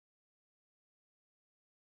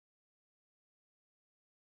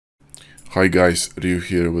Hi guys, Ryu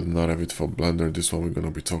here with another video for Blender. This one we're going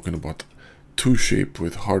to be talking about tool shape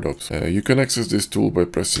with HardOPS. You can access this tool by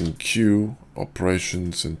pressing Q,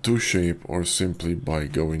 Operations and tool shape, or simply by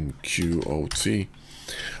going QOT.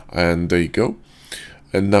 And there you go.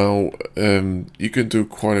 And now you can do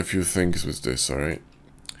quite a few things with this, alright?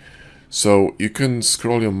 So you can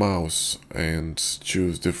scroll your mouse and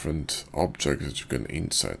choose different objects that you can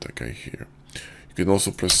insert, okay, here. You can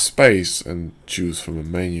also press space and choose from a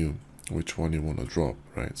menu which one you want to drop,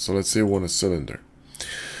 right? So let's say you want a cylinder.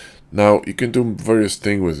 Now you can do various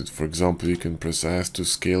things with it. For example, you can press S to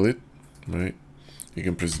scale it, right? You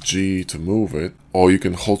can press G to move it, or you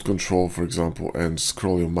can hold Control, for example, and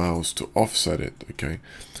scroll your mouse to offset it, okay?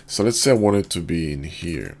 So let's say I want it to be in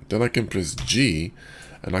here. Then I can press G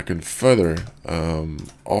and I can further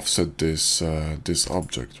offset this this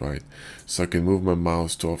object, right? So I can move my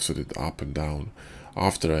mouse to offset it up and down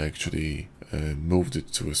after I actually moved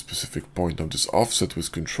it to a specific point. Now this offset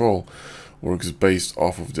with Control works based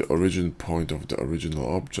off of the origin point of the original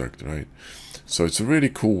object, right? So it's a really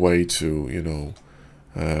cool way to, you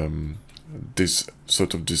know, this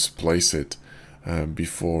sort of displace it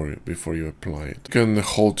before you apply it. You can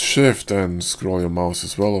hold Shift and scroll your mouse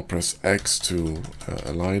as well, or press X to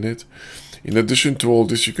align it. In addition to all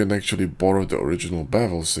this, you can actually borrow the original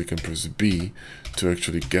bevel, so you can press B to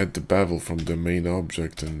actually get the bevel from the main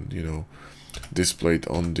object and, you know, display it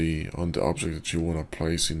on the object that you want to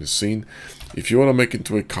place in the scene. If you want to make it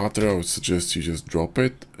into a cutter, I would suggest you just drop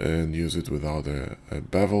it and use it without a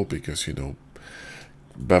bevel, because, you know,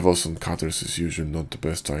 bevels on cutters is usually not the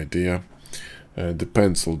best idea.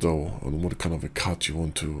 Depends, although, on what kind of a cut you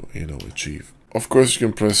want to, you know, achieve. Of course, you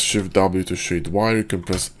can press Shift W to shade wire. You can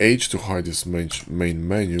press H to hide this main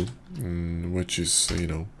menu, which is, you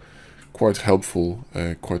know, quite helpful,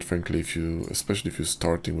 quite frankly, especially if you're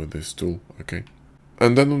starting with this tool, okay?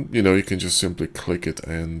 And then, you know, you can just simply click it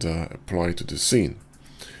and apply it to the scene.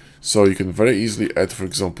 So you can very easily add, for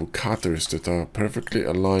example, cutters that are perfectly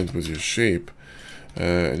aligned with your shape,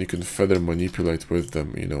 and you can further manipulate with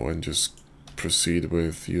them, you know, and just proceed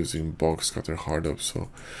with using box cutter, HardOPS, so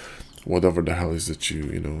whatever the hell is that you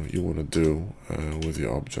want to do with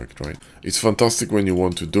your object, right? It's fantastic when you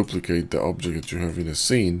want to duplicate the object that you have in a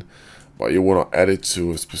scene, but you want to add it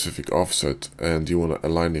to a specific offset and you want to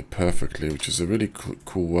align it perfectly, which is a really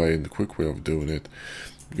cool way and quick way of doing it,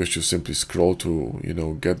 because you simply scroll to, you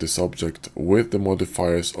know, get this object with the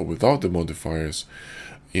modifiers or without the modifiers.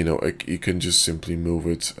 You know, you can just simply move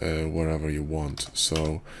it wherever you want.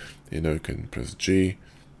 So, you know, you can press G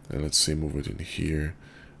and let's say move it in here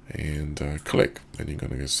and click, and you're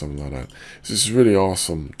gonna get something like that. This is a really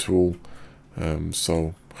awesome tool.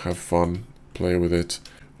 So have fun, play with it.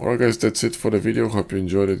 Alright guys, that's it for the video. Hope you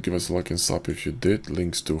enjoyed it. Give us a like and sub if you did.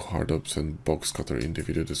 Links to HardOPS and box cutter in the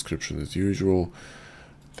video description as usual.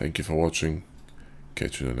 Thank you for watching.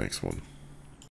 Catch you in the next one.